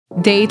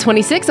Day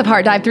 26 of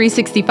Heart Dive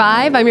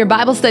 365. I'm your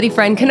Bible study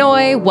friend,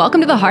 Kanoe. Welcome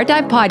to the Heart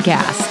Dive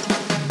podcast.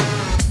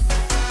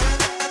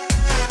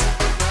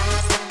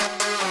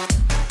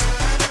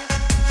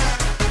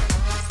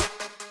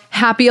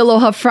 Happy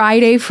Aloha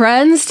Friday,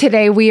 friends.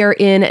 Today we are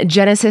in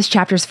Genesis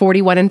chapters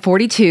 41 and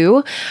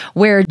 42,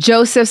 where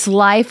Joseph's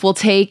life will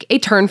take a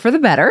turn for the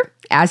better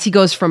as he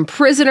goes from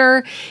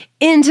prisoner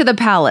into the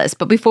palace.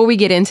 But before we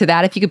get into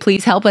that, if you could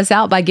please help us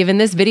out by giving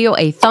this video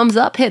a thumbs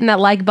up, hitting that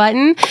like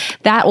button.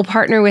 That will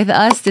partner with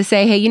us to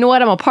say, hey, you know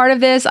what? I'm a part of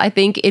this. I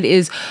think it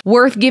is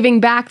worth giving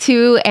back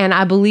to, and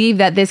I believe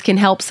that this can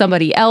help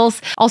somebody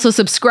else. Also,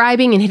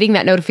 subscribing and hitting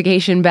that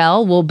notification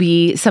bell will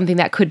be something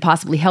that could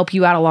possibly help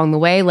you out along the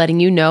way, letting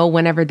you know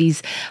whenever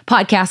these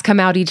podcasts come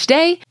out each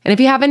day. And if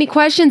you have any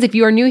questions, if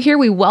you are new here,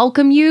 we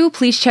welcome you.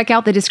 Please check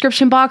out the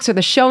description box or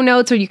the show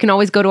notes, or you can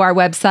always go to our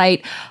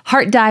website,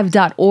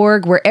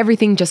 heartdive.org, where everything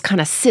just kind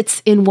of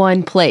sits in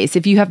one place.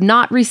 If you have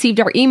not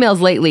received our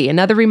emails lately,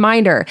 another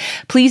reminder,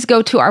 please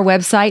go to our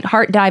website,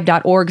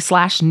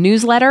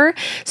 heartdive.org/newsletter,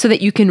 so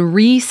that you can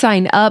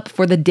re-sign up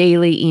for the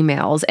daily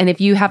emails. And if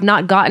you have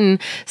not gotten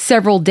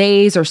several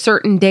days or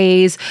certain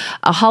days,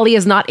 Holly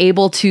is not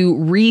able to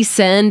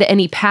resend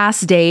any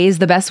past days,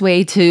 the best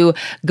way to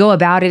go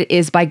about it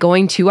is by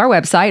going to our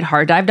website,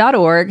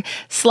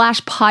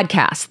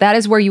 heartdive.org/podcast. That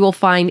is where you will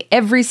find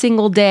every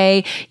single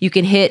day. You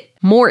can hit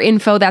more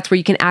info. That's where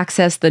you can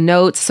access the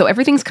notes. So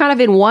everything's kind of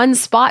in one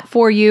spot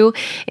for you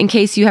in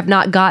case you have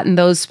not gotten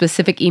those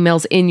specific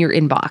emails in your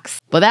inbox.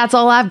 Well, that's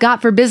all I've got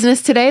for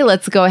business today.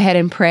 Let's go ahead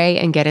and pray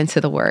and get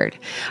into the word.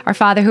 Our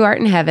Father who art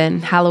in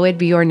heaven, hallowed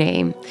be your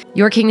name.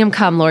 Your kingdom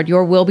come, Lord.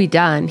 Your will be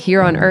done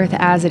here on earth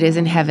as it is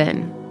in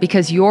heaven.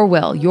 Because your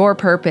will, your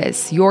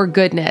purpose, your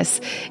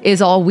goodness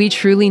is all we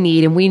truly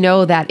need. And we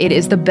know that it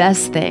is the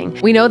best thing.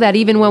 We know that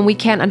even when we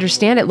can't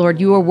understand it, Lord,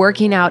 you are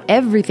working out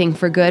everything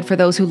for good for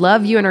those who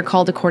love you and are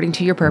called according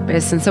to your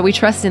purpose. And so we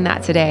trust in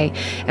that today.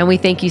 And we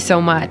thank you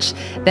so much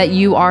that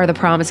you are the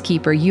promise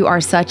keeper. You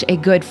are such a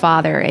good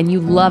Father and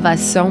you love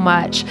us so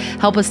much.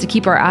 Help us to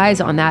keep our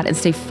eyes on that and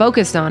stay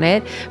focused on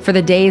it for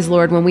the days,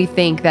 Lord, when we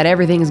think that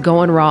everything's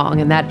going wrong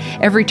and that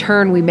every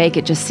turn we make,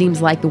 it just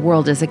seems like the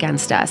world is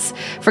against us.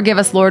 Forgive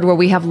us, Lord, where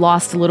we have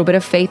lost a little bit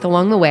of faith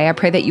along the way. I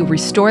pray that you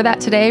restore that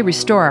today,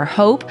 restore our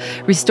hope,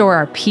 restore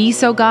our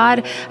peace, oh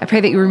God. I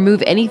pray that you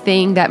remove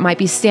anything that might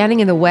be standing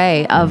in the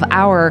way of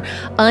our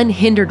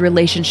unhindered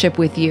relationship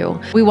with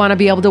you. We want to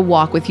be able to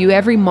walk with you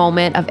every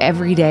moment of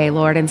every day,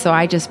 Lord. And so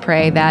I just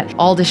pray that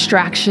all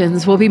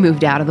distractions will be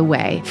moved out of the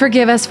way.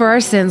 Forgive us for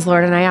our sins,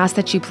 Lord. And I ask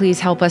that you please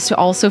help us to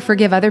also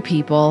forgive other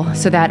people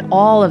so that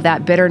all of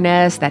that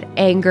bitterness, that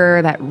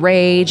anger, that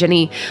rage,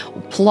 any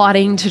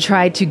plotting to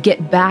try to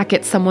get back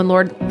at someone,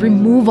 Lord,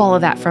 remove all of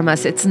that from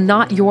us. It's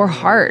not your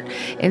heart.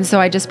 And so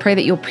I just pray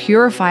that you'll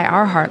purify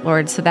our heart,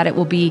 Lord, so that it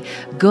will be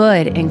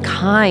good and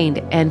kind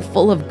and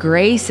full of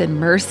grace and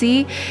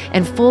mercy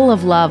and full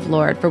of love,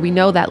 Lord. For we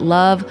know that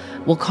love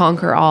will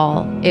conquer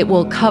all. It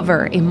will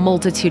cover a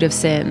multitude of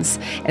sins.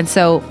 And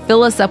so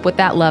fill us up with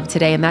that love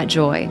today and that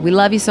joy. We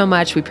love you so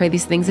much. We pray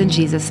these things in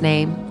Jesus'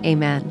 name.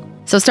 Amen.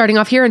 So starting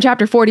off here in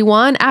chapter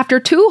 41, after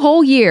 2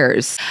 whole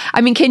years,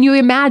 I mean, can you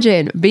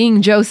imagine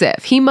being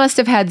Joseph? He must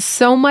have had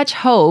so much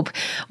hope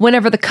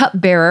whenever the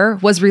cupbearer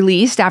was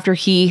released after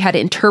he had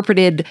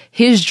interpreted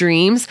his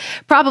dreams,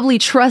 probably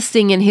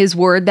trusting in his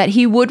word that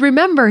he would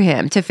remember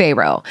him to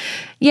Pharaoh.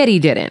 Yet he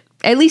didn't.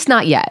 At least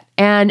not yet.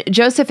 And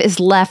Joseph is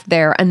left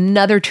there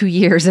another 2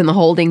 years in the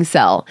holding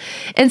cell.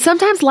 And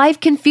sometimes life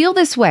can feel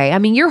this way. I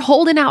mean, you're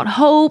holding out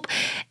hope,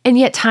 and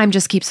yet time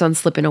just keeps on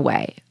slipping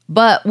away.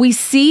 But we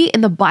see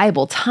in the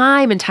Bible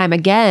time and time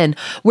again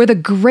where the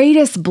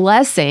greatest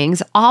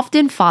blessings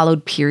often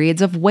followed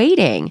periods of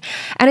waiting.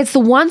 And it's the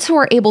ones who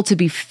are able to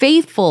be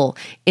faithful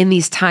in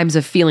these times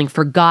of feeling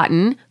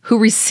forgotten who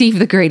receive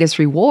the greatest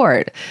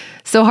reward.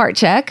 So heart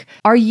check,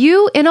 are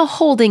you in a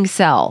holding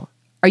cell?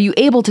 Are you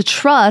able to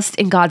trust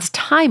in God's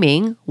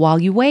timing while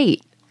you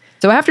wait?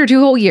 So after 2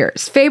 whole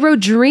years, Pharaoh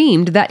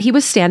dreamed that he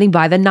was standing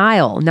by the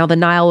Nile. Now the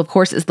Nile, of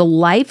course, is the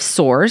life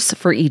source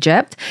for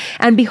Egypt.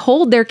 And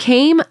behold, there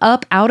came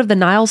up out of the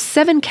Nile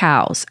 7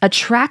 cows,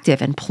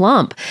 attractive and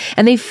plump,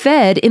 and they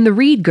fed in the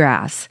reed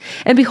grass.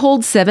 And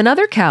behold, 7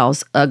 other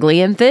cows,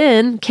 ugly and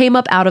thin, came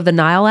up out of the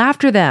Nile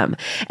after them,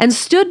 and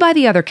stood by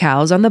the other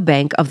cows on the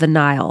bank of the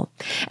Nile.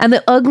 And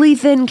the ugly,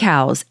 thin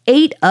cows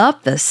ate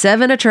up the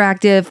 7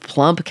 attractive,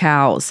 plump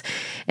cows.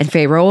 And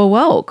Pharaoh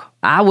awoke.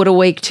 I would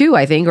awake too,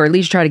 I think, or at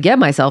least try to get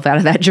myself out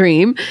of that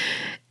dream.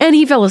 And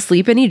he fell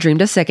asleep and he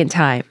dreamed a second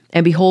time.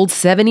 And behold,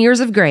 7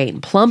 ears of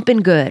grain, plump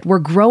and good, were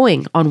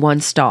growing on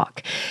one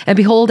stalk. And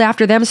behold,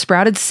 after them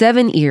sprouted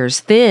 7 ears,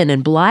 thin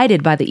and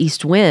blighted by the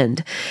east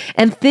wind.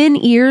 And thin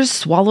ears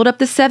swallowed up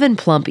the 7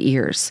 plump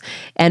ears.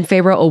 And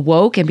Pharaoh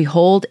awoke, and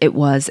behold, it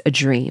was a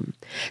dream.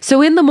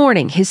 So in the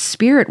morning, his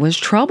spirit was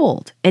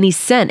troubled. And he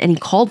sent and he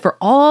called for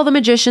all the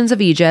magicians of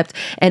Egypt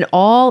and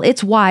all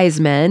its wise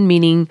men,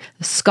 meaning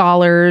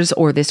scholars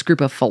or this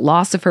group of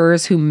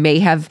philosophers who may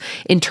have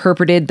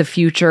interpreted the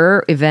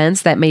future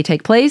events that may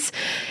take place.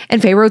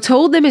 And Pharaoh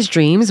told them his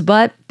dreams,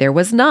 but there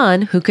was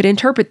none who could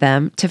interpret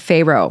them to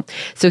Pharaoh.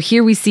 So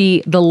here we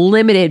see the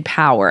limited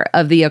power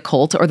of the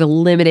occult, or the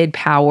limited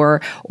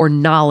power or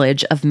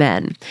knowledge of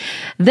men.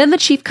 Then the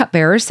chief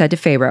cupbearer said to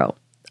Pharaoh,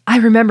 I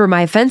remember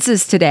my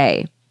offenses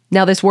today.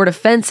 Now, this word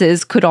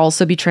offenses could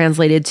also be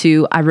translated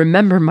to, I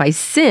remember my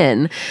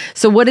sin.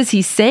 So what is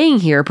he saying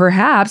here?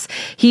 Perhaps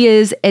he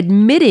is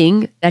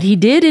admitting that he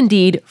did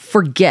indeed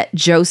forget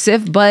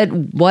Joseph, but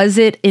was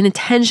it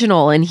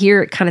intentional? And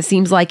here it kind of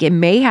seems like it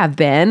may have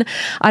been.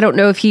 I don't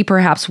know if he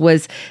perhaps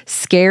was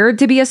scared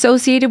to be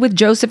associated with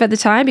Joseph at the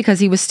time because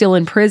he was still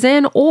in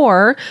prison,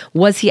 or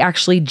was he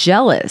actually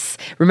jealous?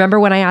 Remember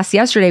when I asked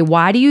yesterday,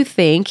 why do you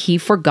think he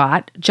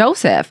forgot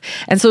Joseph?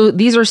 And so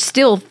these are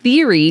still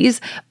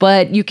theories,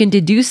 but you can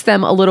deduce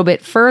them a little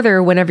bit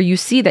further whenever you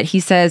see that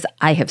he says,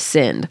 I have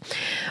sinned.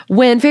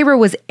 When Pharaoh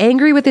was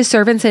angry with his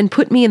servants and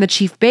put me and the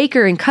chief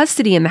baker in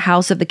custody in the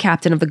house of the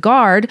captain of the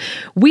guard,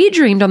 we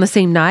dreamed on the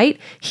same night,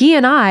 he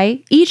and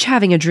I, each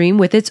having a dream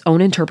with its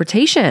own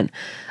interpretation.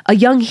 A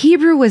young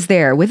Hebrew was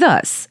there with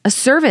us, a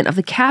servant of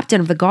the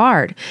captain of the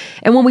guard.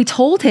 And when we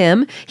told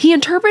him, he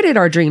interpreted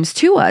our dreams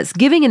to us,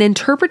 giving an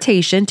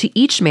interpretation to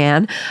each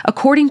man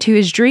according to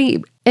his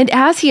dream. And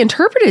as he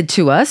interpreted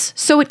to us,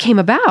 so it came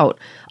about.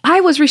 I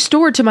was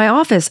restored to my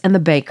office, and the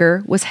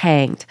baker was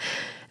hanged.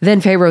 Then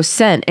Pharaoh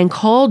sent and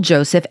called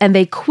Joseph, and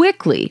they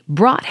quickly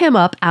brought him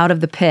up out of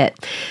the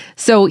pit.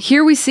 So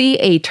here we see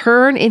a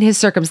turn in his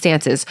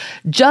circumstances,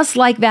 just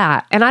like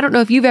that. And I don't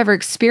know if you've ever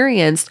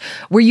experienced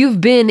where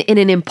you've been in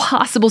an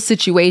impossible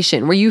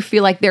situation, where you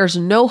feel like there's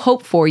no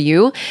hope for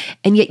you,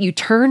 and yet you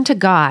turn to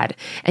God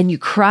and you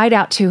cried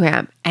out to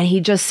him, and he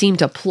just seemed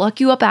to pluck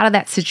you up out of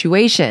that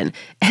situation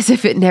as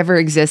if it never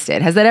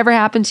existed. Has that ever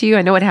happened to you?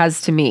 I know it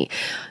has to me.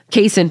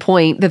 Case in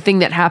point, the thing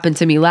that happened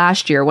to me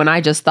last year when I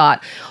just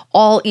thought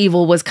all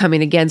evil was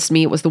coming against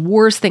me. It was the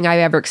worst thing I've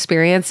ever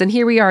experienced. And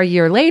here we are a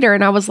year later,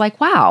 and I was like,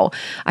 wow,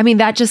 I mean,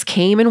 that just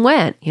came and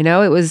went. You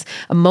know, it was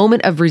a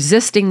moment of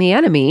resisting the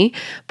enemy,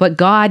 but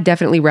God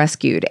definitely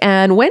rescued.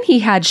 And when he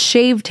had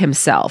shaved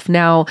himself,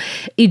 now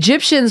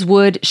Egyptians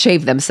would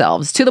shave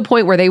themselves to the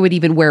point where they would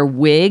even wear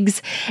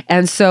wigs.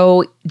 And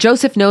so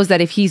Joseph knows that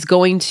if he's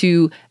going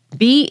to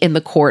be in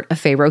the court of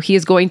Pharaoh, he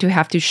is going to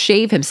have to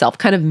shave himself,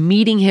 kind of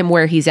meeting him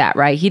where he's at,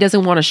 right? He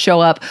doesn't want to show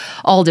up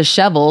all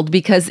disheveled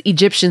because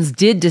Egyptians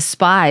did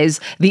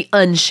despise the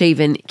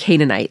unshaven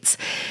Canaanites.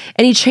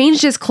 And he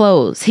changed his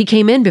clothes. He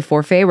came in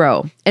before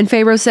Pharaoh. And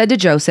Pharaoh said to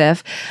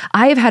Joseph,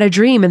 I have had a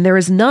dream, and there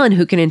is none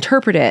who can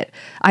interpret it.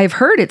 I have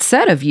heard it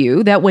said of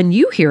you that when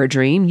you hear a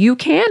dream, you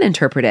can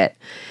interpret it.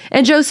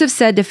 And Joseph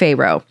said to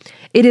Pharaoh,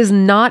 it is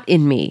not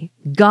in me.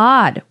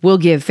 God will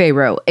give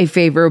Pharaoh a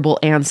favorable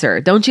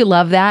answer. Don't you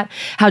love that?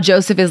 How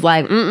Joseph is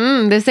like,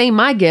 this ain't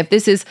my gift.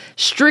 This is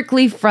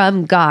strictly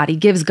from God. He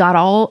gives God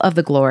all of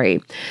the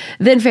glory.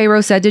 Then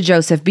Pharaoh said to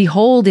Joseph,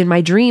 behold, in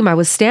my dream, I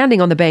was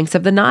standing on the banks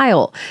of the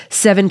Nile.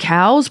 7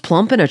 cows,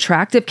 plump and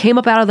attractive, came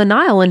up out of the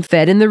Nile and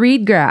fed in the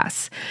reed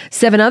grass.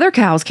 7 other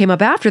cows came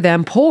up after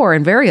them, poor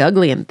and very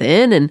ugly and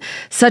thin, and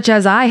such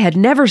as I had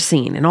never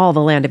seen in all the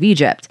land of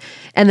Egypt.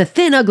 And the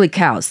thin, ugly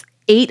cows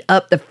ate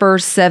up the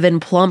first 7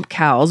 plump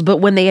cows, but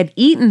when they had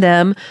eaten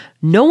them,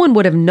 no one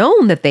would have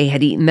known that they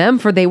had eaten them,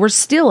 for they were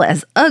still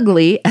as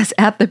ugly as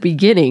at the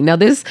beginning. Now,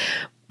 this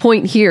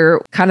point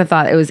here, kind of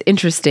thought it was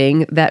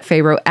interesting that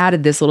Pharaoh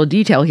added this little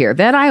detail here.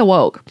 Then I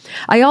awoke.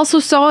 I also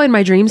saw in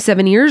my dream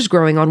 7 ears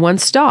growing on one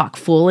stalk,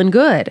 full and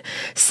good.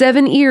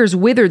 7 ears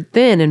withered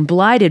thin and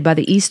blighted by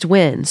the east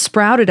wind,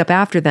 sprouted up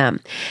after them.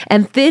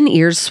 And thin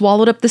ears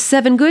swallowed up the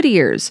 7 good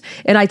ears.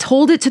 And I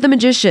told it to the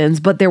magicians,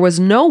 but there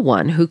was no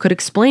one who could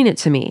explain it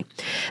to me.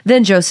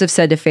 Then Joseph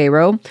said to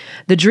Pharaoh,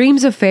 the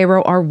dreams of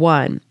Pharaoh are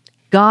one.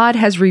 God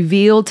has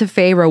revealed to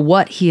Pharaoh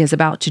what he is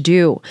about to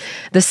do.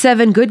 The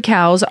 7 good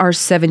cows are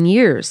 7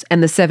 years,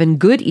 and the 7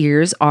 good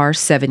ears are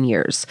 7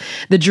 years.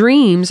 The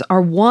dreams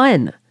are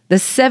one. The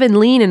 7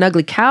 lean and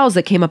ugly cows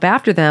that came up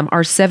after them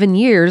are 7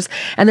 years,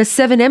 and the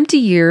 7 empty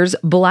years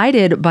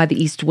blighted by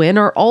the east wind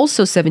are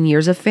also 7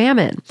 years of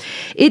famine.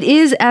 It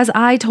is as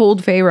I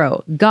told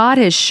Pharaoh. God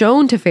has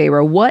shown to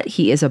Pharaoh what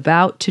he is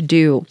about to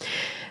do.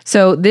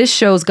 So this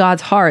shows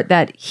God's heart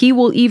that he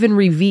will even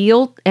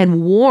reveal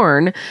and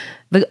warn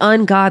the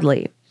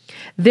ungodly.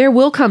 There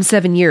will come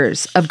 7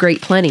 years of great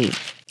plenty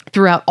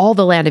throughout all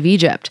the land of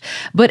Egypt.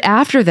 But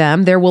after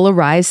them, there will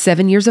arise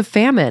 7 years of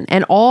famine,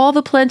 and all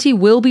the plenty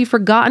will be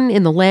forgotten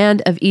in the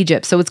land of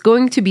Egypt. So it's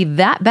going to be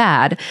that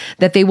bad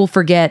that they will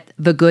forget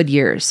the good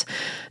years.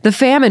 The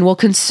famine will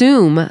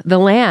consume the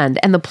land,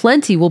 and the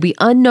plenty will be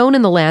unknown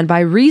in the land by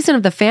reason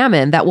of the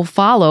famine that will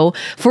follow,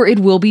 for it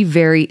will be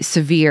very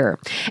severe.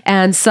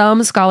 And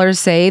some scholars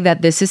say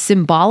that this is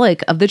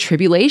symbolic of the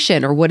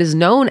tribulation, or what is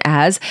known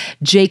as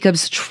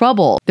Jacob's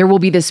trouble. There will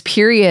be this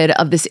period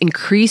of this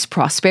increased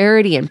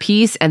prosperity and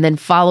peace, and then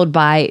followed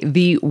by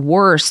the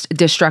worst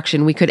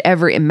destruction we could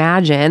ever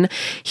imagine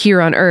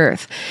here on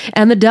earth.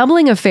 And the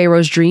doubling of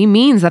Pharaoh's dream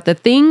means that the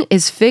thing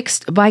is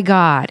fixed by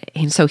God.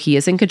 And so he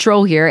is in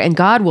control here, and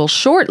God will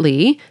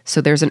shortly,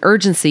 so there's an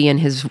urgency in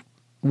his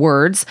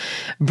words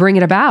bring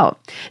it about.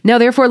 Now,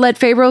 therefore, let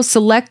Pharaoh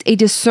select a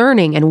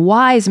discerning and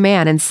wise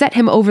man and set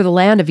him over the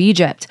land of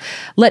Egypt.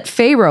 Let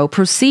Pharaoh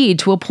proceed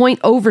to appoint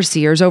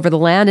overseers over the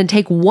land and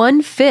take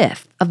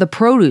 1/5 of the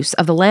produce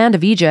of the land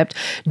of Egypt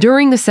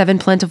during the 7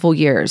 plentiful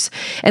years.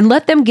 And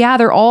let them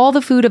gather all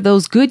the food of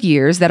those good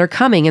years that are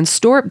coming and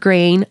store up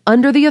grain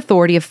under the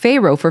authority of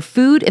Pharaoh for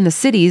food in the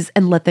cities,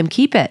 and let them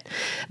keep it.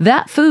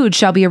 That food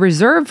shall be a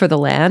reserve for the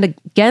land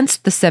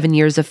against the 7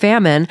 years of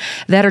famine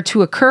that are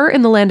to occur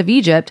in the land of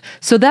Egypt,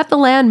 so that the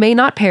land may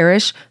not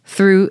perish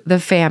through the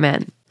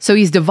famine. So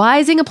he's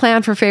devising a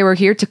plan for Pharaoh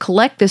here to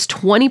collect this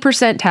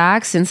 20%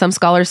 tax. And some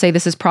scholars say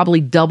this is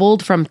probably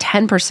doubled from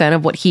 10%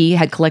 of what he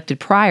had collected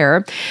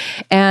prior.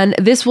 And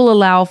this will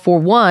allow for,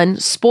 one,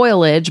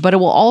 spoilage, but it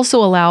will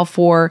also allow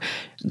for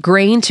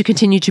grain to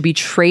continue to be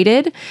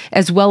traded,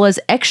 as well as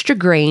extra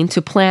grain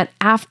to plant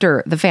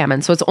after the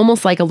famine. So it's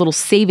almost like a little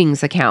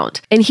savings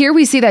account. And here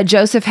we see that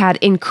Joseph had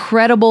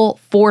incredible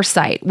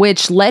foresight,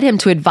 which led him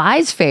to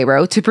advise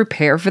Pharaoh to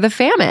prepare for the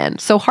famine.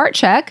 So heart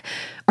check.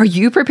 Are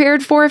you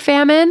prepared for a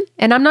famine?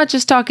 And I'm not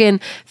just talking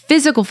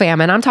physical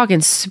famine, I'm talking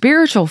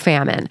spiritual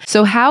famine.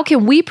 So how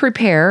can we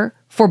prepare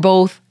for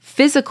both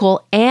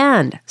physical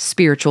and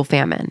spiritual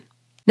famine?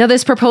 Now,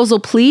 this proposal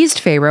pleased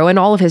Pharaoh and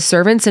all of his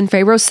servants, and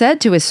Pharaoh said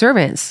to his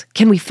servants,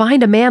 "Can we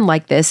find a man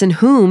like this in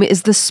whom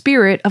is the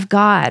Spirit of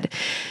God?"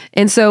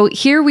 And so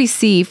here we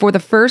see for the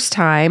first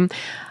time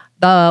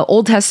the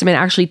Old Testament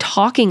actually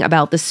talking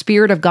about the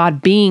Spirit of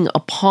God being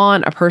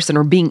upon a person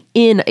or being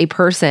in a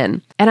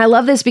person. And I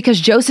love this because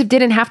Joseph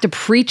didn't have to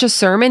preach a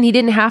sermon. He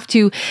didn't have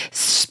to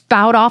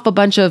spout off a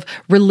bunch of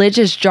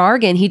religious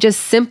jargon. He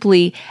just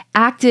simply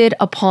acted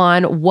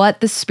upon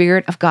what the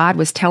Spirit of God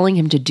was telling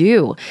him to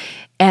do.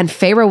 And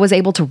Pharaoh was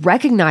able to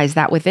recognize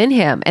that within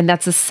him. And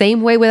that's the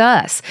same way with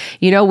us.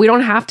 You know, we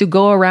don't have to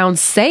go around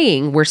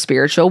saying we're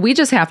spiritual. We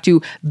just have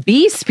to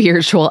be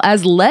spiritual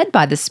as led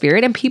by the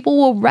Spirit, and people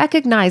will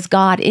recognize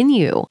God in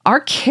you. Our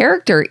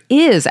character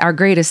is our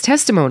greatest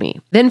testimony.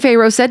 Then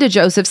Pharaoh said to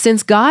Joseph,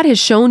 "Since God has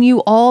shown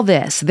you all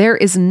this, there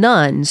is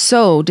none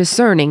so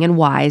discerning and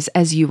wise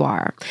as you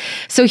are."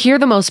 So here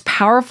the most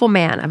powerful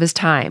man of his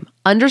time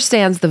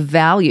understands the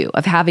value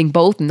of having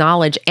both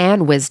knowledge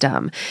and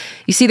wisdom.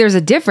 You see, there's a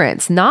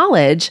difference.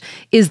 Knowledge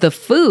is the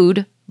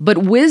food, but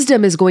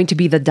wisdom is going to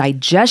be the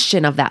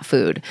digestion of that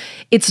food.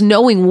 It's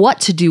knowing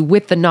what to do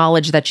with the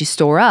knowledge that you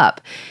store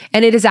up.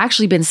 And it has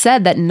actually been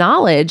said that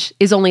knowledge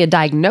is only a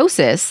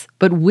diagnosis,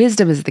 but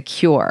wisdom is the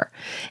cure.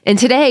 And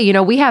today, you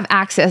know, we have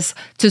access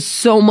to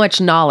so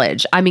much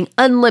knowledge. I mean,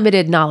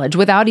 unlimited knowledge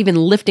without even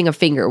lifting a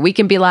finger. We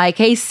can be like,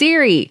 "Hey,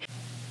 Siri."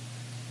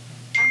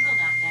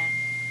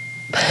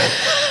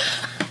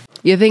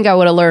 You think I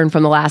would have learned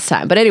from the last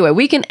time. But anyway,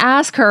 we can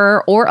ask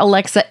her or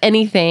Alexa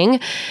anything,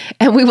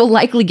 and we will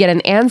likely get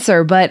an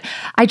answer. But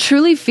I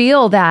truly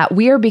feel that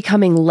we are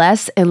becoming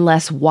less and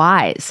less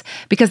wise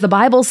because the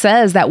Bible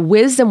says that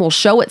wisdom will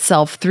show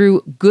itself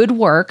through good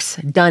works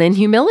done in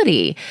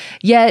humility.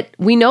 Yet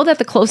we know that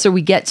the closer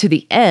we get to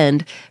the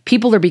end,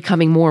 people are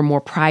becoming more and more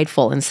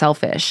prideful and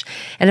selfish.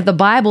 And if the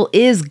Bible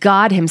is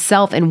God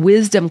himself and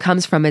wisdom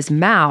comes from his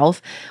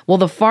mouth, well,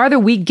 the farther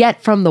we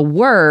get from the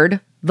word,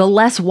 the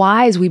less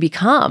wise we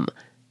become.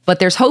 But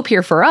there's hope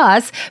here for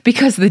us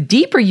because the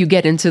deeper you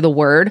get into the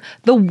word,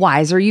 the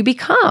wiser you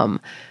become.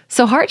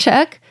 So heart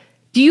check,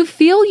 do you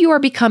feel you are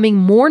becoming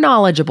more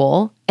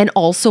knowledgeable and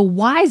also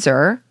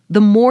wiser the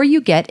more you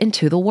get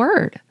into the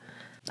word?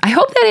 I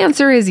hope that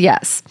answer is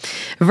yes.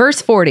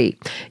 Verse 40,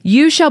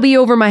 "You shall be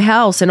over my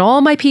house, and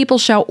all my people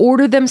shall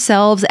order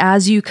themselves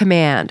as you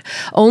command.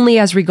 Only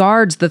as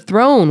regards the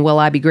throne will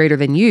I be greater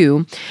than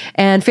you."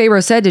 And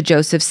Pharaoh said to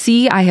Joseph,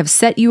 "See, I have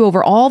set you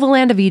over all the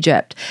land of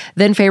Egypt."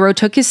 Then Pharaoh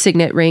took his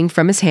signet ring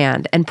from his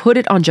hand and put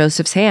it on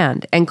Joseph's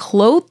hand, and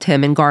clothed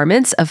him in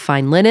garments of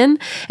fine linen,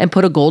 and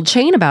put a gold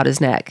chain about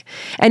his neck.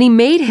 And he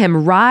made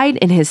him ride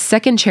in his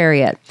second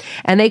chariot.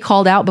 And they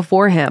called out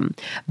before him,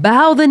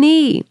 "Bow the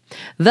knee."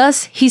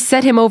 Thus he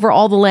set him over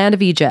all the land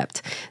of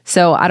Egypt.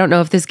 So I don't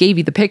know if this gave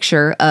you the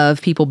picture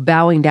of people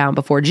bowing down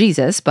before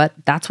Jesus, but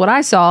that's what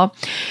I saw.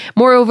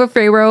 Moreover,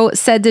 Pharaoh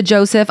said to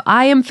Joseph,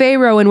 "I am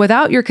Pharaoh, and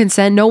without your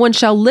consent, no one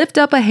shall lift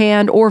up a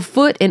hand or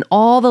foot in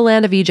all the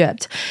land of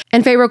Egypt."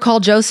 And Pharaoh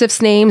called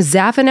Joseph's name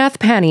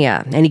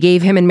Zaphenath-Paneah, and he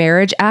gave him in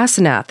marriage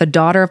Asenath, the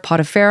daughter of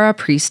Potiphera,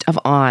 priest of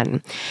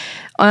On.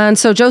 And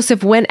so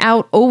Joseph went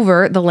out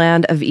over the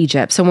land of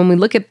Egypt. So when we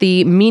look at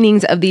the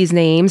meanings of these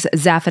names,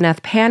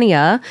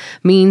 Zaphenath-Paneah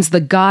means the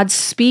God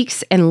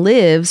speaks and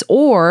lives,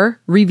 or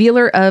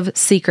revealer of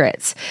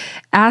secrets.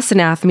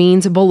 Asenath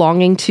means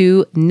belonging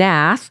to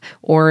Nath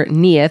or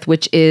Neith,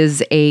 which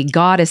is a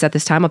goddess at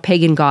this time, a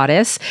pagan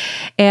goddess.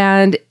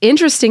 And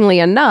interestingly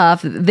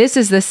enough, this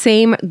is the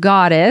same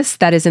goddess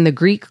that is in the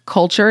Greek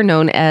culture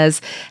known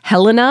as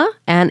Helena,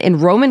 and in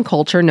Roman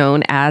culture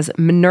known as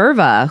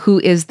Minerva, who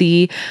is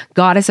the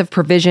goddess of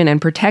provision and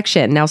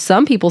protection. Now,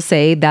 some people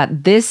say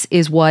that this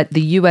is what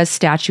the U.S.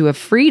 Statue of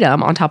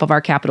Freedom on top of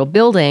our Capitol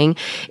building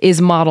is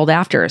modeled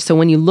after. So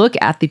when you look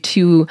at the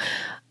two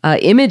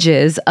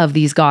images of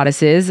these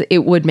goddesses,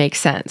 it would make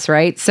sense,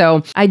 right?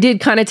 So I did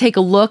kind of take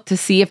a look to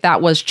see if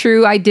that was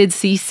true. I did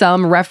see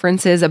some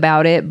references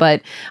about it,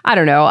 but I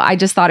don't know. I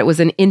just thought it was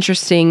an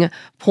interesting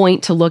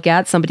point to look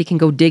at. Somebody can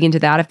go dig into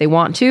that if they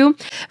want to.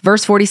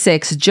 Verse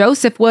 46,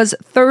 Joseph was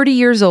 30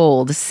 years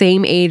old,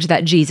 same age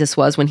that Jesus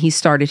was when he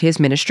started his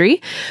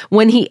ministry,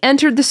 when he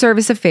entered the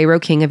service of Pharaoh,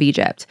 king of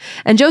Egypt.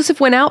 And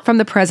Joseph went out from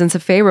the presence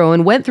of Pharaoh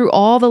and went through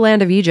all the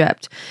land of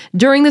Egypt.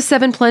 During the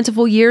 7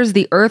 plentiful years,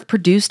 the earth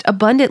produced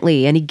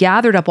abundantly, and he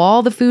gathered up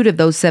all the food of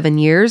those 7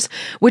 years,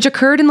 which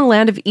occurred in the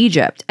land of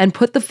Egypt, and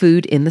put the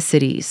food in the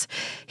cities.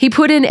 He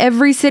put in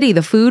every city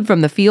the food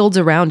from the fields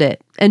around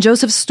it. And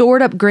Joseph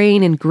stored up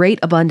grain in great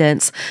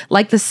abundance,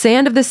 like the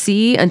sand of the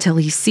sea, until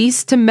he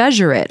ceased to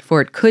measure it, for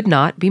it could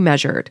not be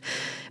measured.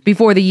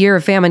 Before the year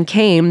of famine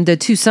came, the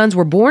 2 sons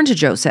were born to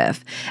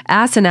Joseph.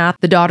 Asenath,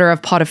 the daughter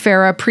of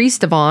Potiphera,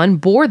 priest of On,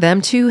 bore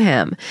them to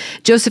him.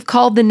 Joseph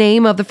called the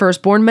name of the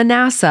firstborn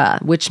Manasseh,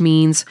 which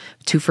means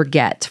to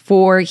forget.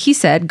 For he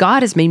said,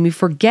 God has made me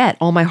forget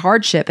all my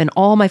hardship and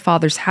all my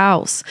father's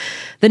house.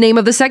 The name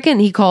of the second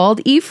he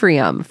called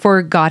Ephraim,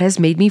 for God has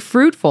made me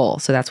fruitful.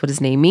 So that's what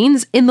his name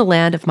means, in the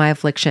land of my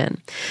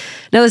affliction.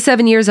 Now the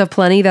 7 years of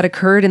plenty that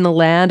occurred in the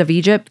land of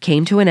Egypt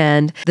came to an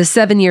end. The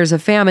 7 years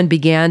of famine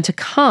began to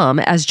come,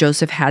 as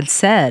Joseph had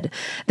said.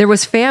 There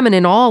was famine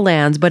in all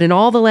lands, but in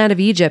all the land of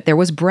Egypt there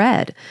was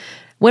bread.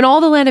 When all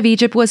the land of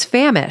Egypt was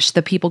famished,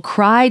 the people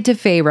cried to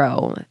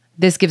Pharaoh.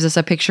 This gives us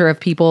a picture of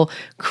people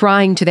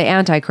crying to the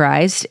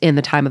Antichrist in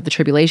the time of the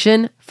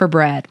tribulation for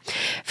bread.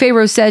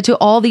 Pharaoh said to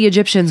all the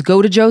Egyptians,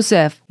 "Go to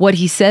Joseph. What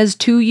he says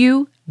to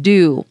you,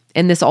 do."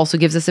 And this also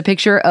gives us a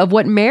picture of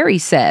what Mary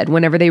said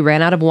whenever they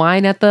ran out of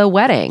wine at the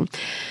wedding.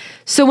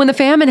 So when the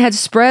famine had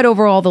spread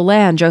over all the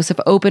land, Joseph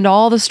opened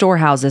all the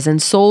storehouses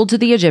and sold to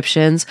the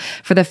Egyptians,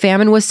 for the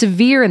famine was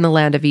severe in the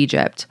land of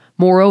Egypt.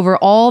 Moreover,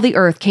 all the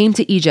earth came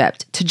to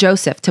Egypt, to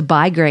Joseph, to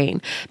buy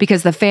grain,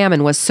 because the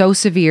famine was so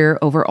severe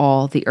over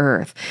all the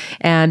earth.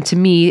 And to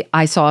me,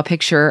 I saw a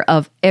picture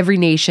of every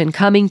nation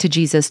coming to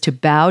Jesus to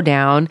bow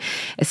down,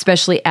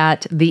 especially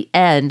at the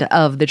end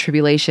of the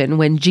tribulation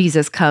when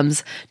Jesus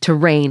comes to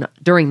reign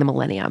during the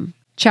millennium.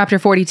 Chapter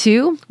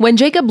 42, when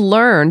Jacob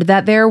learned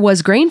that there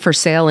was grain for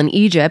sale in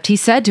Egypt, he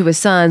said to his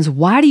sons,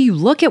 "Why do you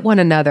look at one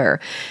another?"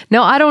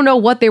 Now, I don't know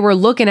what they were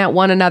looking at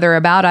one another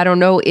about. I don't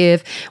know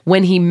if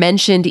when he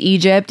mentioned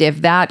Egypt,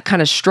 if that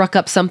kind of struck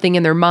up something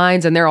in their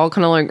minds and they're all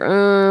kind of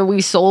like,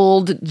 we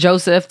sold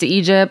Joseph to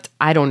Egypt.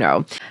 I don't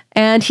know.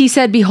 And he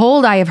said,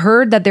 "Behold, I have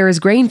heard that there is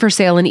grain for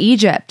sale in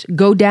Egypt.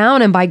 Go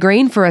down and buy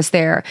grain for us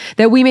there,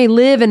 that we may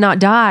live and not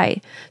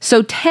die."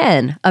 So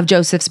 10 of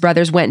Joseph's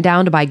brothers went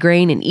down to buy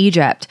grain in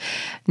Egypt.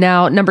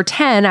 Now, number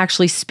 10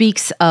 actually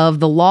speaks of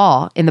the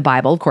law in the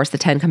Bible, of course, the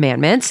 10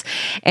 Commandments.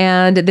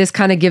 And this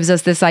kind of gives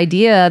us this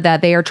idea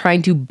that they are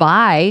trying to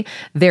buy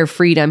their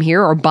freedom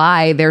here or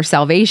buy their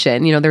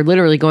salvation. You know, they're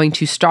literally going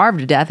to starve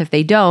to death if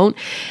they don't,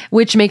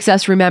 which makes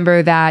us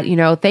remember that, you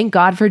know, thank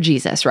God for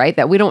Jesus, right?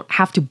 That we don't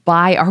have to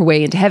buy our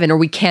way into heaven, or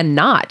we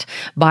cannot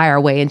buy our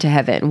way into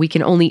heaven. We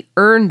can only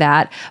earn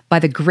that by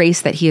the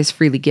grace that he has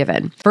freely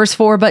given. Verse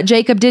 4, but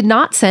Jacob did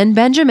not send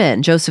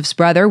Benjamin, Joseph's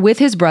brother, with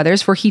his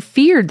brothers, for he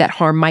feared that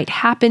harm might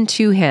happen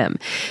to him.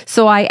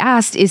 So I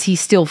asked, is he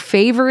still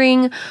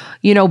favoring,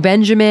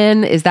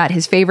 Benjamin? Is that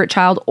his favorite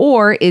child?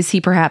 Or is he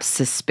perhaps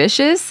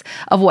suspicious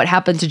of what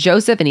happened to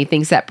Joseph and he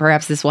thinks that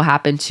perhaps this will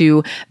happen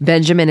to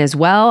Benjamin as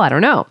well? I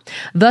don't know.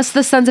 Thus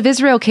the sons of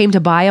Israel came to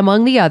buy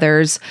among the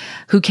others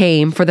who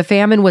came, for the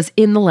famine was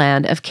in the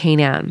land of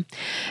Canaan.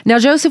 Now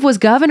Joseph was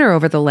governor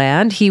over the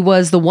land. He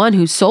was the one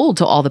who sold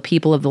to all the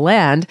people of the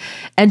land.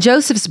 And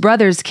Joseph's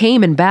brothers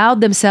came and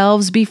bowed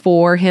themselves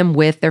before him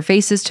with their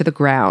faces to the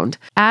ground,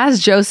 as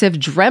Joseph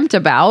dreamt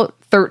about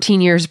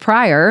 13 years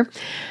prior.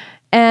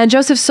 And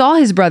Joseph saw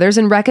his brothers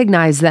and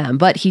recognized them,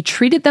 but he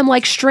treated them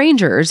like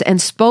strangers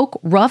and spoke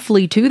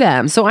roughly to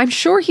them. So I'm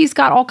sure he's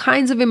got all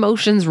kinds of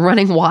emotions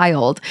running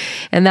wild.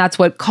 And that's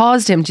what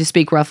caused him to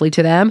speak roughly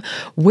to them.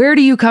 "Where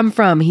do you come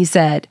from?" he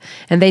said.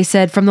 And they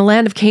said, "From the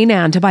land of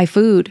Canaan to buy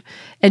food."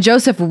 And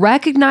Joseph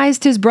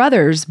recognized his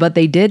brothers, but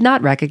they did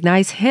not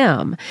recognize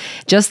him.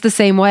 Just the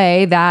same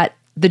way that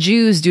the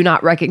Jews do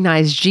not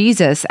recognize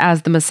Jesus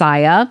as the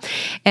Messiah,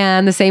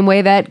 and the same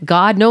way that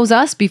God knows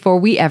us before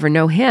we ever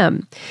know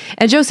him.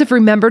 And Joseph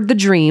remembered the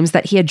dreams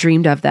that he had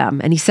dreamed of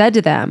them, and he said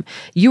to them,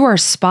 "You are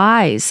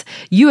spies.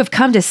 You have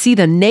come to see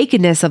the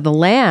nakedness of the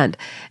land."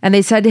 And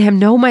they said to him,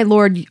 "No, my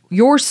lord,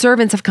 your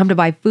servants have come to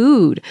buy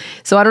food."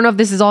 So I don't know if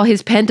this is all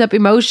his pent-up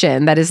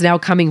emotion that is now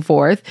coming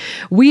forth.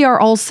 "We are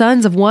all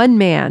sons of one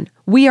man.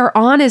 We are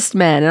honest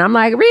men." And I'm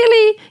like,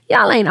 really?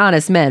 Y'all ain't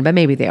honest men, but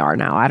maybe they are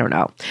now. I don't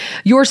know.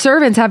 "Your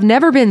servants have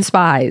never been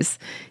spies."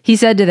 He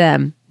said to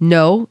them,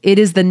 No, it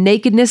is the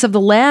nakedness of the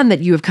land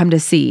that you have come to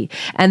see.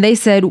 And they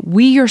said,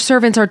 we, your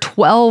servants, are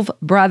 12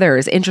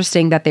 brothers.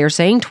 Interesting that they're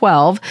saying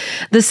 12,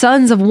 the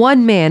sons of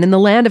one man in the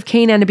land of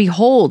Canaan. And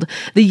behold,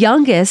 the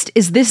youngest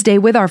is this day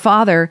with our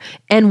father,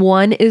 and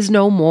one is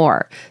no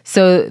more.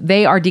 So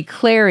they are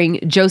declaring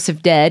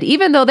Joseph dead,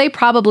 even though they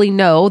probably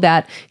know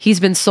that he's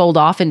been sold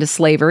off into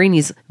slavery and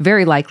he's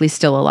very likely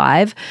still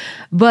alive.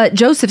 But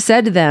Joseph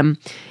said to them,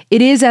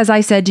 it is as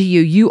I said to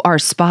you, you are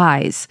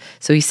spies.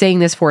 So he's saying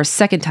this for a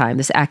second time,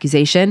 this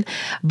accusation.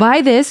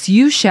 By this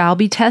you shall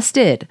be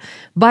tested.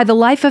 By the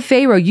life of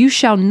Pharaoh, you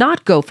shall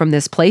not go from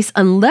this place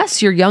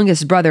unless your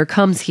youngest brother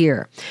comes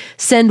here.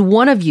 Send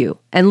one of you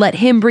and let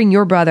him bring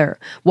your brother,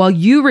 while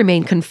you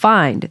remain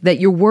confined, that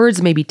your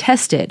words may be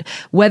tested,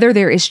 whether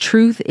there is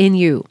truth in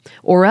you.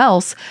 Or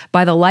else,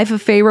 by the life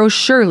of Pharaoh,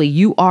 surely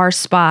you are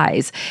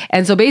spies.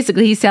 And so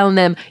basically he's telling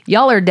them,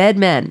 y'all are dead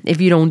men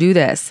if you don't do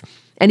this.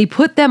 And he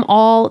put them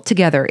all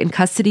together in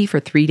custody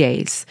for 3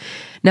 days.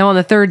 Now on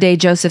the third day,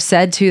 Joseph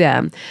said to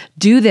them,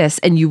 do this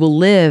and you will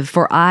live,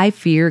 for I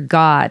fear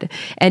God.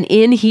 And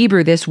in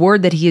Hebrew, this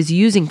word that he is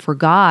using for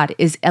God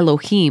is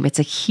Elohim. It's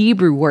a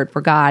Hebrew word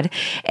for God.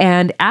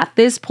 And at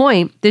this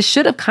point, this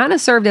should have kind of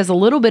served as a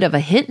little bit of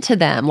a hint to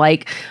them.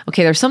 Like,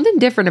 okay, there's something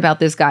different about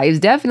this guy. He's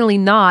definitely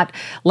not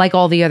like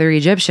all the other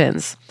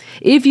Egyptians.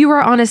 If you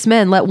are honest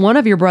men, let one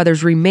of your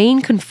brothers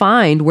remain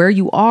confined where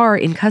you are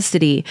in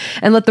custody,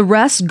 and let the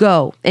rest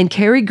go and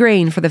carry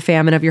grain for the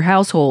famine of your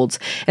households,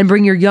 and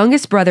bring your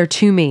youngest brother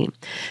to me.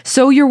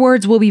 So your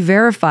words will be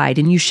verified,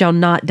 and you shall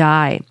not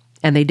die.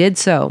 And they did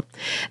so.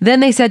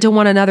 Then they said to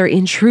one another,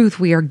 in truth,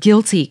 we are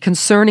guilty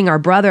concerning our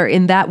brother,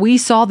 in that we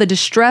saw the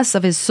distress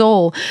of his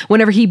soul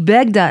whenever he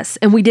begged us,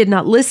 and we did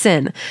not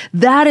listen.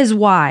 That is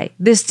why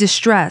this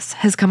distress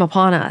has come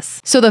upon us.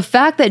 So the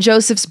fact that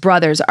Joseph's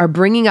brothers are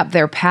bringing up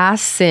their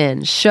past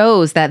sin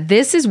shows that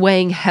this is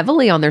weighing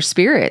heavily on their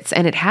spirits,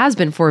 and it has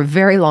been for a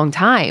very long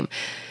time.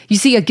 You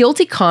see, a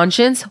guilty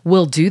conscience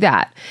will do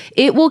that.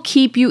 It will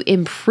keep you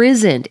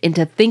imprisoned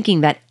into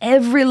thinking that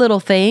every little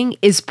thing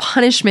is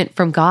punishment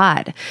from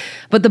God.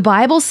 But the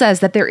Bible says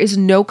that there is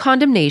no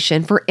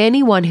condemnation for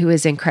anyone who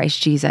is in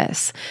Christ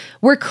Jesus.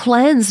 We're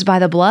cleansed by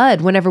the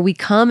blood whenever we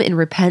come in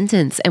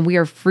repentance, and we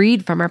are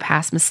freed from our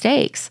past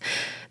mistakes.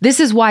 This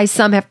is why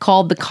some have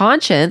called the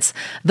conscience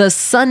the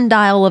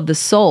sundial of the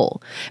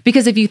soul.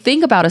 Because if you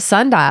think about a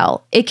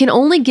sundial, it can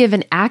only give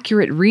an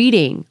accurate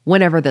reading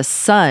whenever the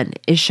sun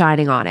is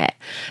shining on it.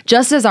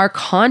 Just as our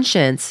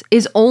conscience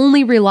is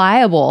only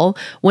reliable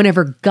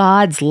whenever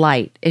God's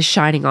light is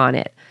shining on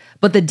it.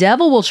 But the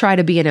devil will try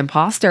to be an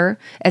imposter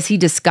as he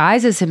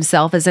disguises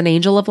himself as an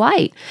angel of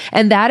light.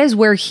 And that is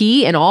where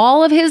he and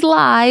all of his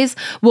lies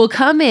will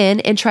come in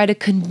and try to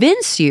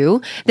convince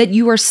you that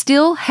you are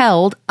still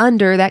held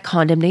under that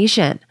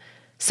condemnation.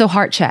 So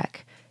heart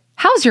check.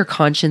 How's your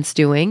conscience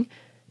doing?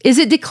 Is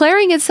it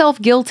declaring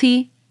itself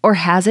guilty, or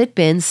has it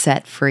been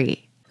set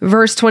free?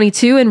 Verse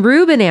 22, and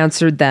Reuben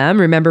answered them.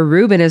 Remember,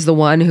 Reuben is the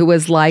one who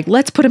was like,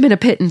 let's put him in a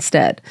pit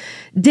instead.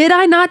 Did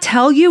I not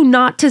tell you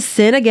not to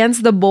sin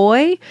against the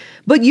boy?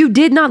 But you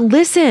did not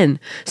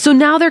listen. So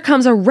now there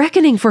comes a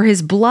reckoning for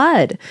his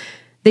blood.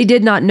 They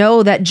did not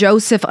know that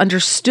Joseph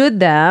understood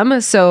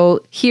them.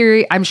 So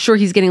here, I'm sure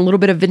he's getting a little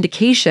bit of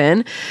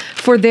vindication,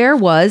 for there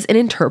was an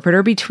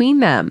interpreter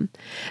between them.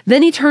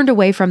 Then he turned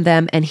away from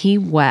them and he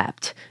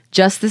wept.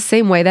 Just the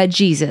same way that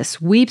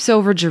Jesus weeps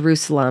over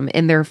Jerusalem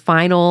in their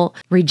final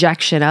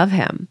rejection of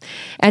him.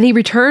 And he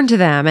returned to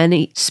them and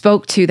he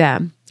spoke to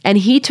them. And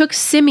he took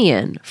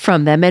Simeon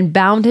from them and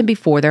bound him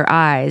before their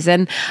eyes.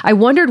 And I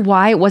wondered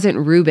why it wasn't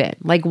Reuben.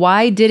 Like,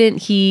 why didn't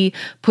he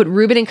put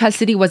Reuben in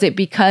custody? Was it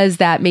because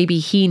that maybe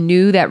he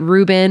knew that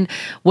Reuben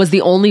was the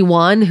only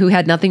one who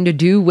had nothing to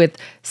do with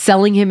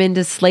selling him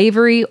into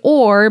slavery?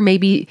 Or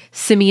maybe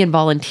Simeon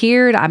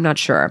volunteered? I'm not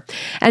sure.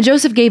 And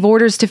Joseph gave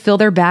orders to fill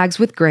their bags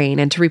with grain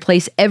and to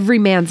replace every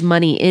man's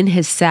money in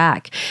his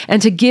sack and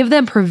to give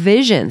them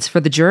provisions for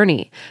the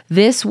journey.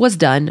 This was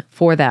done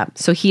for them.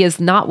 So he is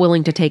not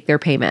willing to take their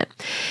payment.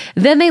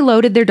 Then they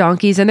loaded their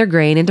donkeys and their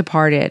grain and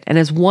departed. And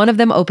as one of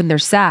them opened their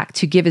sack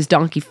to give his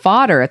donkey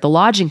fodder at the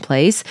lodging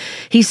place,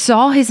 he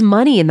saw his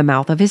money in the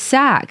mouth of his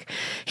sack.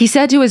 He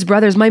said to his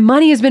brothers, my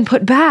money has been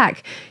put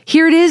back.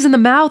 Here it is in the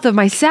mouth of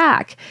my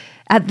sack.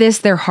 At this,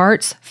 their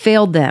hearts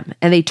failed them,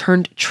 and they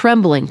turned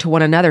trembling to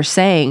one another,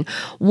 saying,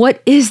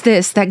 what is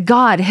this that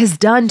God has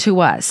done to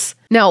us?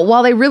 Now,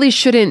 while they really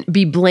shouldn't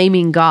be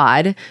blaming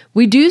God,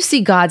 we do see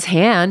God's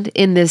hand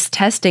in this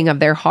testing of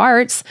their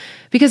hearts,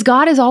 because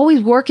God is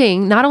always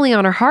working not only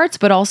on our hearts,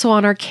 but also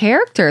on our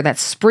character that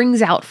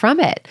springs out from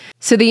it.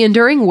 So the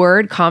Enduring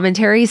Word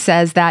commentary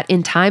says that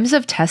in times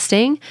of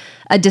testing,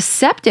 a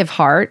deceptive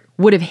heart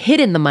would have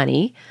hidden the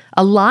money.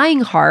 A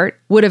lying heart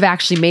would have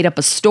actually made up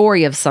a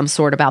story of some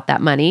sort about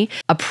that money.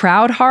 A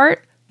proud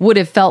heart would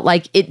have felt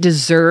like it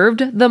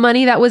deserved the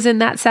money that was in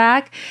that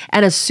sack,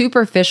 and a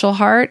superficial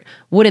heart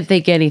wouldn't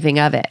think anything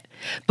of it.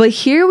 But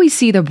here we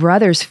see the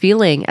brothers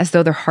feeling as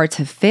though their hearts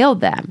have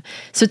failed them.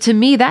 So to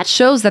me, that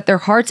shows that their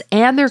hearts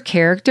and their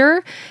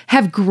character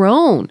have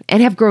grown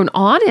and have grown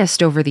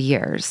honest over the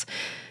years.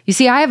 You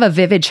see, I have a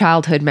vivid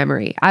childhood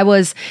memory. I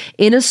was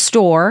in a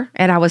store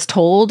and I was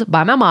told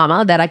by my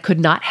mama that I could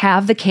not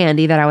have the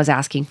candy that I was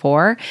asking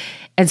for.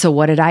 And so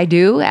what did I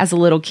do as a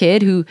little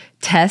kid who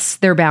tests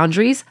their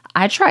boundaries?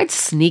 I tried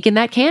sneaking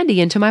that candy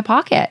into my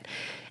pocket.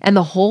 And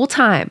the whole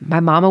time, my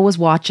mama was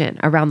watching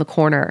around the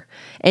corner,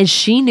 and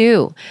she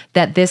knew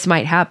that this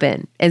might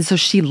happen. And so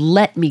she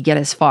let me get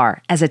as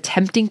far as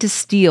attempting to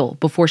steal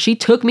before she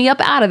took me up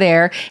out of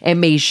there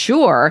and made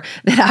sure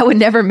that I would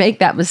never make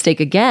that mistake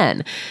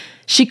again.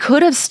 She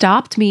could have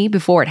stopped me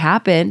before it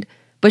happened,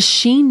 but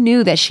she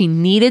knew that she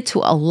needed to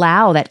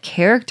allow that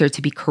character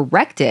to be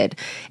corrected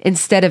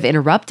instead of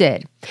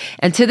interrupted.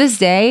 And to this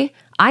day,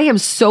 I am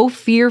so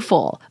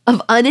fearful of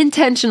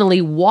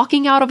unintentionally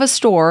walking out of a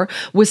store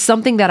with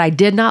something that I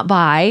did not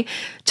buy,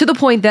 to the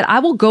point that I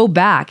will go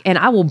back and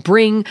I will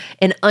bring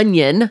an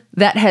onion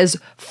that has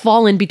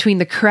fallen between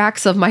the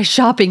cracks of my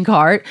shopping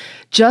cart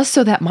just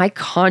so that my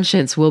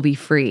conscience will be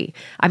free.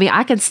 I mean,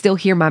 I can still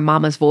hear my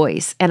mama's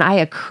voice, and I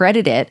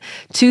accredit it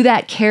to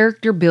that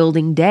character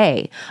building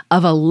day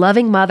of a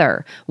loving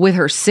mother with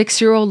her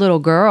 6-year-old little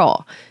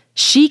girl.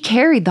 She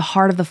carried the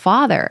heart of the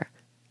Father.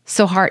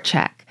 So heart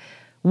check.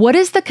 What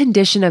is the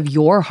condition of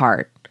your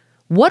heart?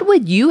 What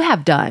would you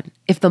have done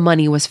if the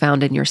money was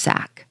found in your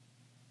sack?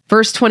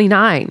 Verse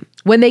 29,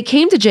 when they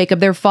came to Jacob,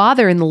 their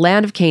father, in the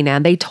land of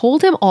Canaan, they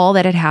told him all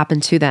that had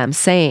happened to them,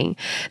 saying,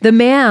 the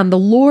man, the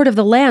Lord of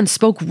the land,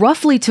 spoke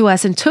roughly to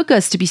us and took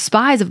us to be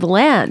spies of the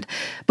land.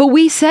 But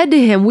we said to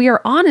him, we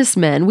are honest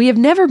men. We have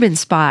never been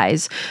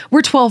spies.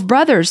 We're 12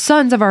 brothers,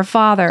 sons of our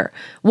father.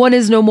 One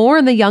is no more,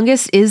 and the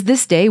youngest is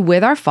this day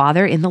with our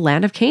father in the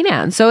land of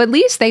Canaan. So at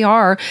least they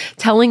are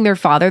telling their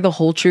father the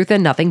whole truth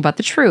and nothing but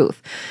the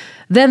truth.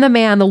 Then the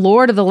man, the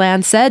Lord of the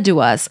land, said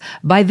to us,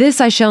 by this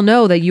I shall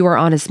know that you are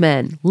honest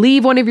men.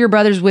 Leave one of your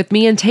brothers with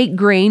me and take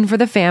grain for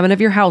the famine of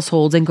your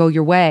households and go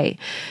your way.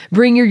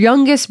 Bring your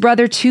youngest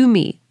brother to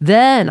me.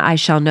 Then I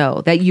shall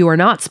know that you are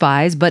not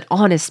spies, but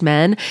honest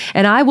men,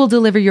 and I will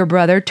deliver your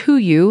brother to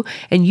you,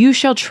 and you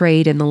shall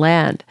trade in the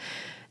land.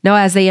 Now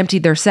as they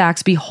emptied their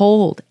sacks,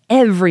 behold,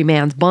 every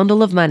man's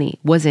bundle of money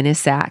was in his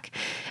sack.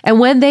 And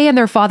when they and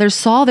their fathers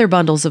saw their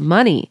bundles of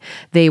money,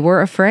 they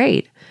were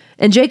afraid.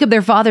 And Jacob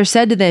their father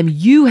said to them,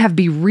 you have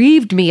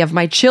bereaved me of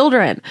my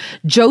children.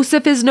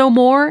 Joseph is no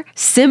more,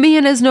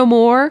 Simeon is no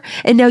more,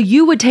 and now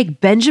you would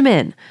take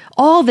Benjamin.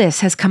 All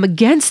this has come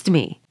against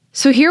me.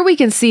 So here we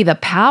can see the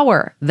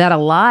power that a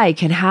lie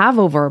can have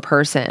over a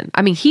person.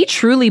 I mean, he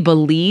truly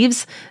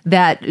believes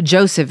that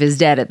Joseph is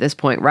dead at this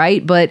point,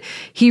 right? But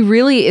he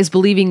really is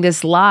believing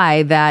this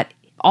lie that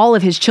all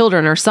of his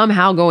children are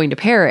somehow going to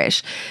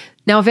perish.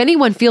 Now, if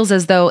anyone feels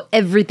as though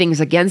everything's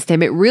against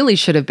him, it really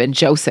should have been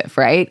Joseph,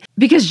 right?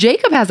 Because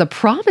Jacob has a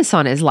promise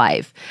on his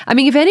life. I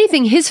mean, if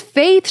anything, his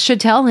faith should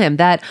tell him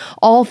that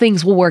all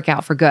things will work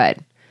out for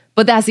good.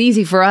 But that's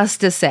easy for us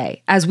to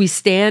say as we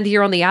stand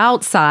here on the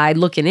outside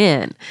looking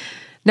in.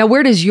 Now,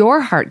 where does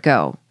your heart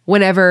go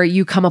whenever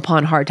you come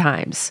upon hard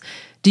times?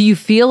 Do you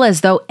feel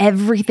as though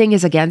everything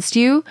is against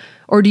you?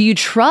 Or do you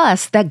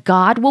trust that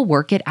God will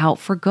work it out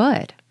for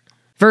good?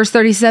 Verse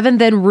 37,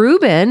 then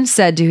Reuben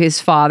said to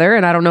his father,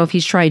 and I don't know if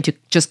he's trying to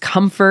just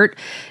comfort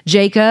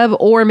Jacob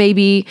or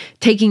maybe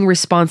taking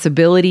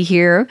responsibility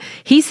here.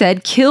 He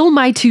said, kill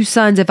my 2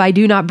 sons if I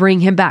do not bring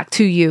him back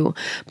to you.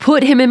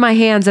 Put him in my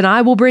hands and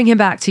I will bring him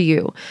back to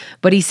you.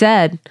 But he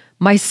said,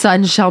 my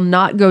son shall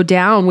not go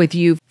down with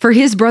you, for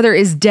his brother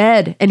is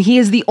dead, and he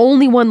is the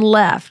only one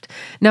left.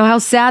 Now, how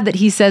sad that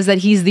he says that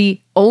he's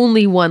the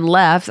only one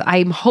left.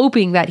 I'm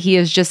hoping that he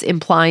is just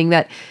implying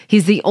that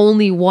he's the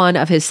only one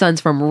of his sons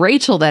from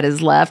Rachel that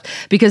is left,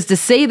 because to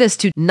say this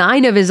to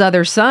 9 of his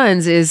other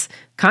sons is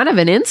kind of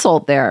an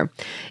insult there.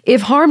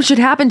 If harm should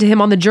happen to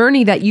him on the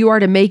journey that you are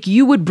to make,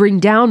 you would bring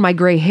down my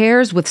gray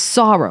hairs with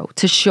sorrow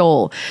to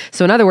Sheol.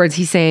 So in other words,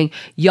 he's saying,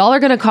 y'all are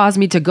going to cause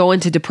me to go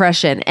into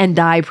depression and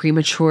die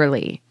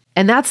prematurely.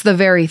 And that's the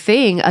very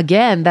thing,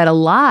 again, that a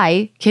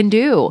lie can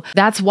do.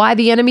 That's why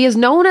the enemy is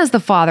known as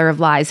the father of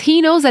lies.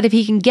 He knows that if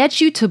he can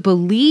get you to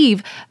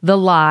believe the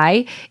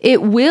lie,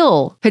 it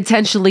will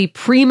potentially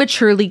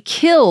prematurely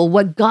kill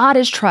what God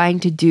is trying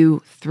to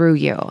do through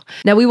you.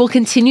 Now, we will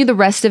continue the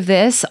rest of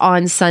this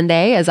on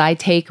Sunday as I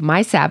take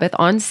my Sabbath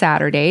on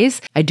Saturdays.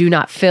 I do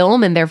not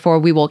film, and therefore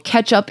we will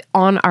catch up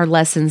on our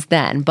lessons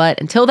then. But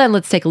until then,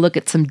 let's take a look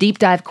at some deep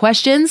dive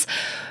questions.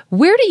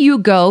 Where do you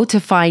go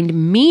to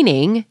find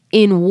meaning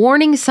in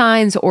warning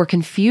signs or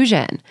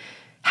confusion?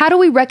 How do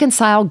we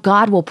reconcile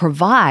God will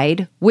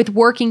provide with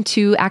working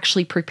to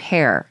actually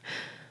prepare?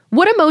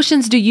 What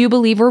emotions do you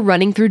believe were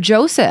running through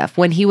Joseph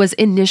when he was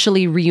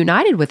initially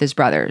reunited with his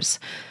brothers?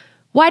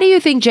 Why do you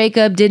think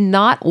Jacob did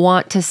not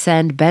want to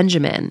send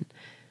Benjamin?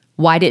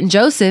 Why didn't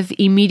Joseph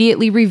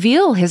immediately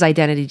reveal his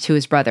identity to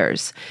his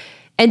brothers?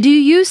 And do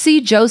you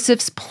see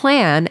Joseph's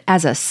plan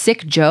as a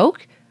sick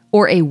joke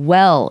or a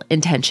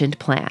well-intentioned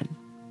plan?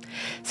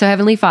 So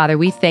Heavenly Father,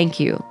 we thank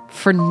you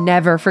for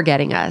never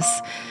forgetting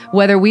us.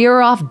 Whether we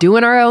are off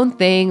doing our own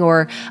thing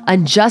or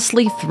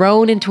unjustly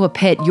thrown into a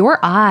pit, your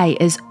eye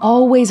is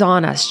always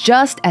on us,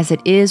 just as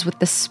it is with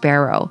the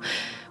sparrow.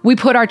 We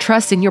put our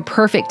trust in your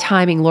perfect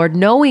timing, Lord,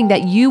 knowing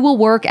that you will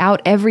work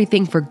out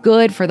everything for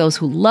good for those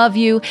who love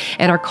you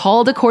and are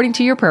called according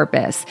to your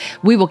purpose.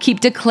 We will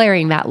keep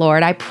declaring that,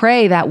 Lord. I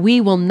pray that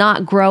we will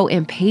not grow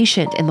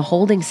impatient in the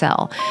holding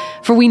cell,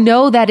 for we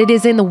know that it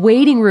is in the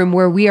waiting room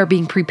where we are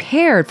being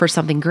prepared for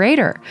something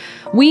greater.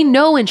 We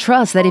know and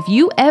trust that if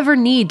you ever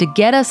need to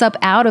get us up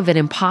out of an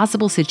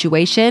impossible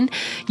situation,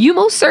 you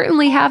most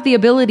certainly have the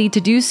ability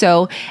to do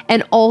so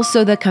and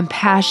also the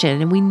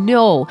compassion, and we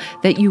know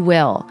that you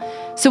will.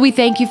 So we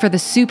thank you for the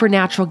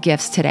supernatural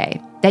gifts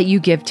today that you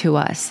give to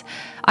us.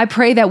 I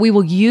pray that we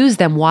will use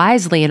them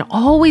wisely and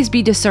always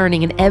be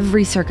discerning in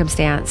every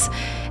circumstance.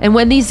 And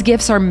when these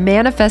gifts are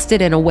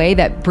manifested in a way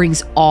that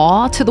brings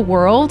awe to the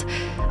world,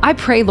 I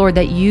pray, Lord,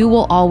 that you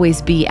will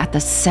always be at the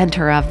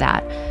center of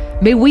that.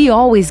 May we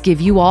always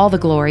give you all the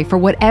glory for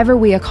whatever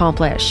we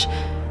accomplish.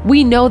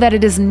 We know that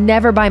it is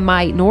never by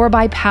might nor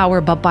by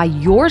power, but by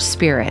your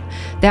Spirit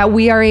that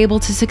we are able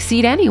to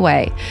succeed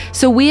anyway.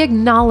 So we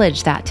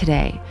acknowledge that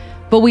today.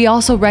 But we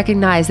also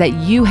recognize that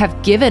you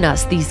have given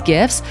us these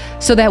gifts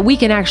so that we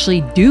can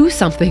actually do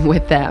something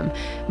with them.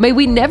 May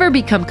we never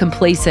become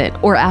complacent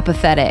or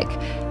apathetic.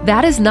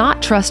 That is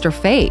not trust or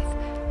faith,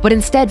 but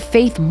instead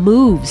faith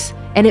moves,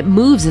 and it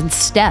moves in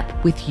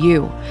step with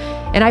you.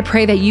 And I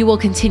pray that you will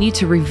continue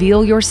to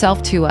reveal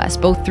yourself to us,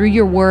 both through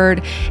your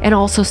word and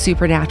also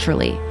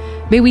supernaturally.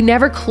 May we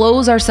never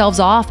close ourselves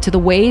off to the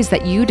ways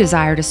that you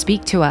desire to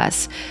speak to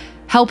us.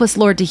 Help us,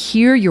 Lord, to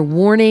hear your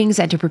warnings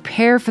and to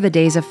prepare for the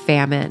days of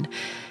famine.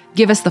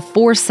 Give us the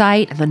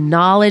foresight and the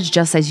knowledge,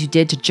 just as you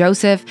did to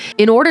Joseph,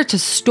 in order to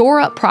store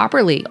up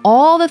properly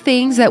all the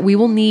things that we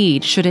will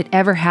need should it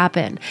ever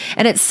happen.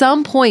 And at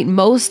some point,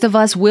 most of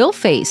us will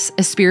face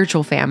a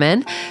spiritual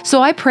famine.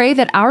 So I pray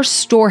that our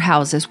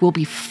storehouses will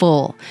be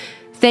full.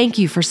 Thank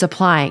you for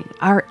supplying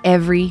our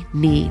every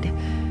need.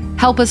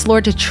 Help us,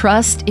 Lord, to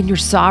trust in your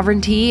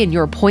sovereignty and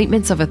your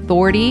appointments of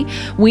authority.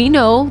 We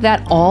know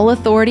that all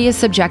authority is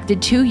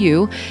subjected to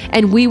you,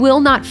 and we will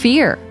not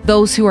fear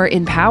those who are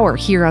in power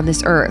here on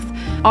this earth.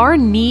 Our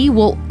knee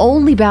will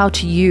only bow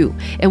to you,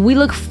 and we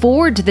look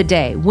forward to the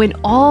day when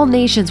all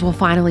nations will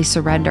finally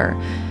surrender.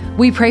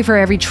 We pray for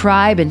every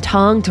tribe and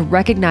tongue to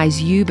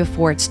recognize you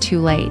before it's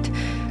too late.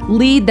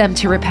 Lead them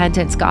to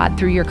repentance, God,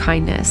 through your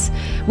kindness.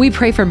 We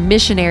pray for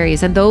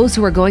missionaries and those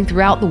who are going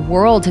throughout the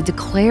world to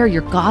declare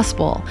your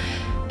gospel.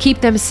 Keep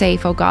them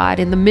safe, oh God,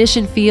 in the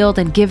mission field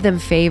and give them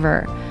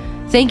favor.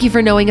 Thank you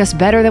for knowing us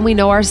better than we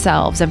know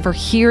ourselves and for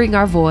hearing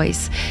our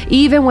voice,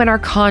 even when our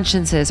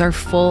consciences are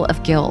full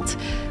of guilt.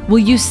 Will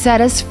you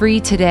set us free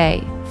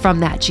today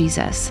from that,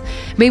 Jesus?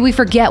 May we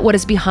forget what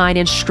is behind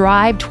and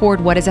strive toward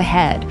what is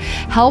ahead.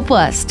 Help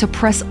us to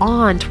press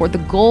on toward the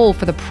goal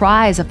for the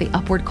prize of the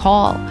upward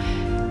call.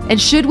 And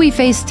should we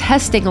face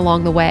testing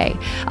along the way,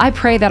 I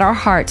pray that our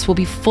hearts will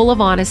be full of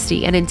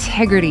honesty and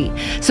integrity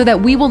so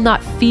that we will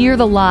not fear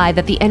the lie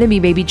that the enemy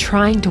may be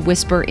trying to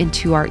whisper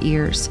into our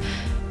ears.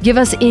 Give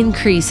us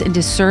increase in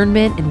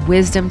discernment and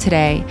wisdom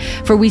today,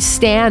 for we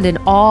stand in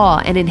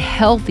awe and in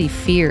healthy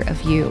fear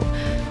of you.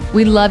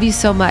 We love you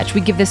so much.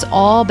 We give this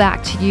all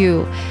back to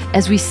you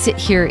as we sit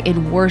here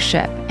in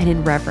worship and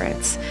in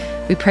reverence.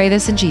 We pray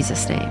this in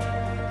Jesus' name.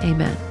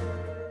 Amen.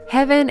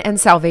 Heaven and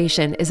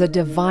salvation is a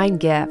divine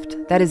gift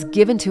that is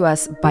given to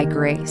us by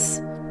grace.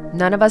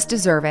 None of us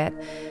deserve it.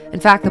 In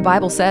fact, the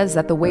Bible says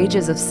that the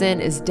wages of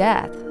sin is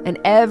death, and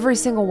every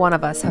single one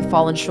of us have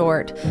fallen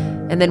short,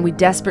 and then we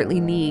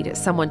desperately need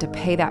someone to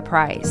pay that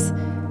price.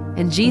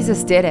 And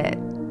Jesus did it.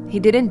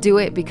 He didn't do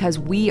it because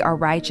we are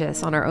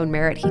righteous on our own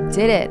merit. He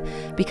did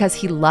it because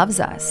he loves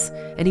us,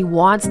 and he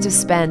wants to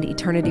spend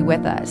eternity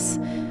with us.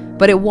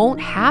 But it won't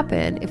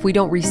happen if we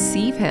don't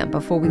receive him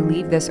before we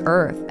leave this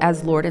earth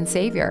as Lord and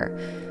Savior.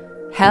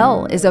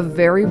 Hell is a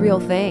very real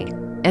thing,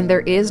 and there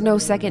is no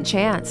second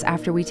chance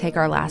after we take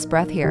our last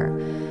breath here.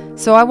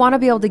 So I want to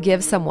be able to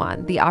give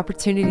someone the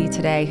opportunity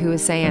today who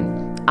is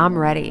saying, I'm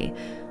ready.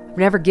 I've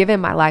never given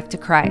my life to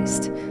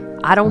Christ.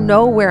 I don't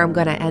know where I'm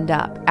going to end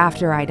up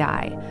after I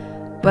die,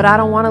 but I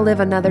don't want to live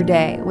another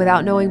day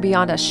without knowing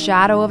beyond a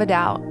shadow of a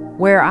doubt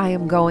where I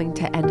am going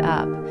to end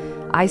up.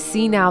 I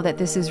see now that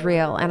this is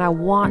real, and I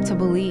want to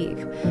believe.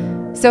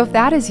 So if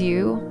that is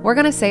you, we're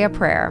going to say a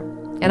prayer,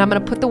 and I'm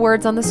going to put the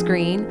words on the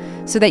screen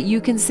so that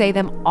you can say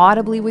them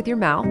audibly with your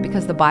mouth,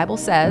 because the Bible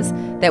says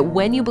that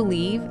when you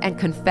believe and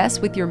confess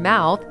with your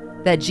mouth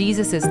that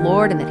Jesus is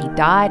Lord and that he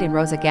died and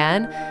rose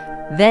again,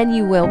 then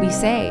you will be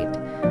saved.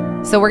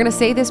 So we're going to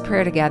say this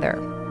prayer together.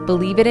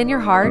 Believe it in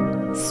your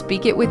heart,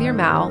 speak it with your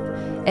mouth,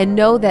 and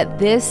know that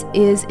this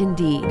is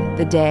indeed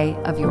the day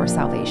of your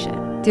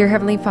salvation. Dear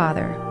Heavenly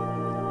Father,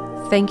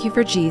 thank you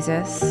for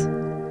Jesus.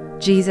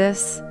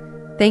 Jesus,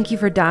 thank you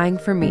for dying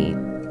for me.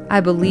 I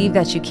believe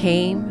that you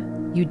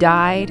came, you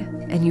died,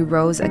 and you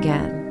rose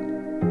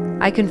again.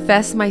 I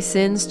confess my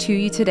sins to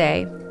you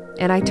today,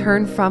 and I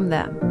turn from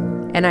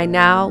them, and I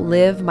now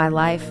live my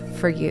life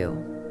for you.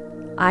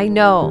 I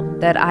know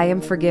that I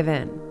am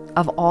forgiven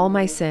of all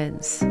my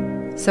sins,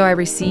 so I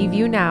receive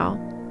you now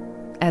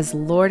as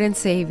Lord and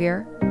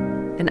Savior,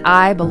 and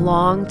I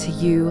belong to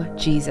you,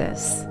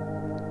 Jesus.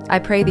 I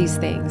pray these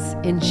things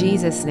in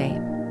Jesus'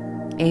 name.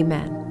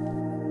 Amen.